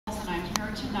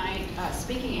here tonight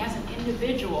speaking as an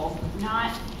individual,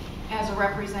 not as a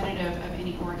representative of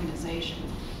any organization.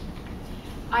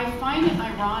 I find it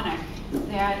ironic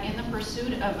that in the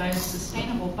pursuit of a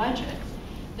sustainable budget,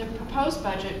 the proposed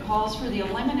budget calls for the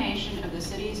elimination of the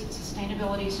city's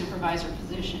sustainability supervisor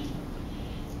position.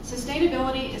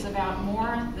 Sustainability is about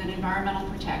more than environmental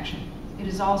protection. It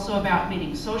is also about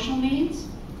meeting social needs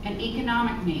and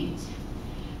economic needs.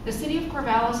 The City of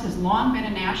Corvallis has long been a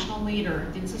national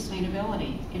leader in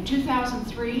sustainability. In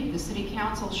 2003, the City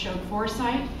Council showed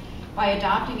foresight by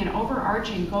adopting an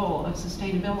overarching goal of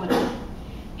sustainability.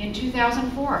 In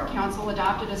 2004, Council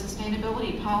adopted a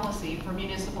sustainability policy for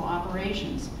municipal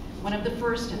operations, one of the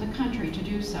first in the country to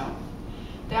do so.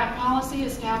 That policy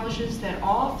establishes that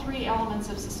all three elements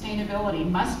of sustainability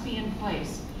must be in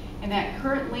place, and that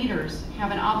current leaders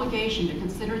have an obligation to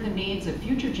consider the needs of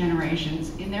future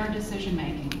generations in their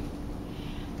decision-making.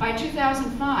 By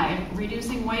 2005,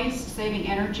 reducing waste, saving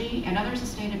energy, and other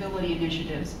sustainability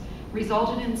initiatives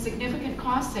resulted in significant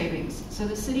cost savings, so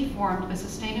the city formed a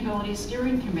sustainability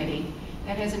steering committee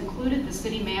that has included the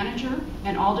city manager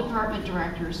and all department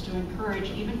directors to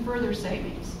encourage even further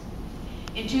savings.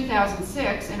 In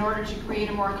 2006, in order to create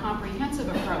a more comprehensive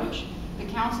approach, the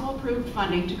council approved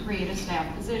funding to create a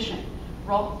staff position,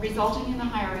 resulting in the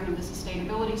hiring of the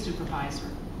sustainability supervisor.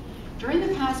 During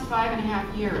the past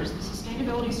 5.5 years, the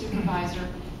sustainability supervisor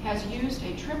has used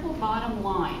a triple bottom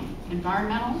line,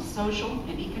 environmental, social,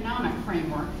 and economic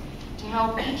framework to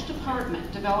help each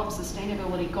department develop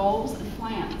sustainability goals and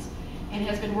plans, and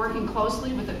has been working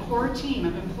closely with a core team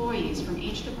of employees from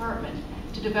each department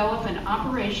to develop an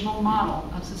operational model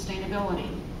of sustainability.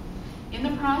 In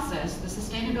the process, the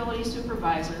sustainability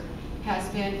supervisor has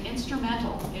been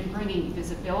instrumental in bringing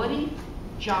visibility,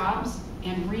 jobs,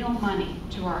 and real money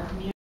to our community.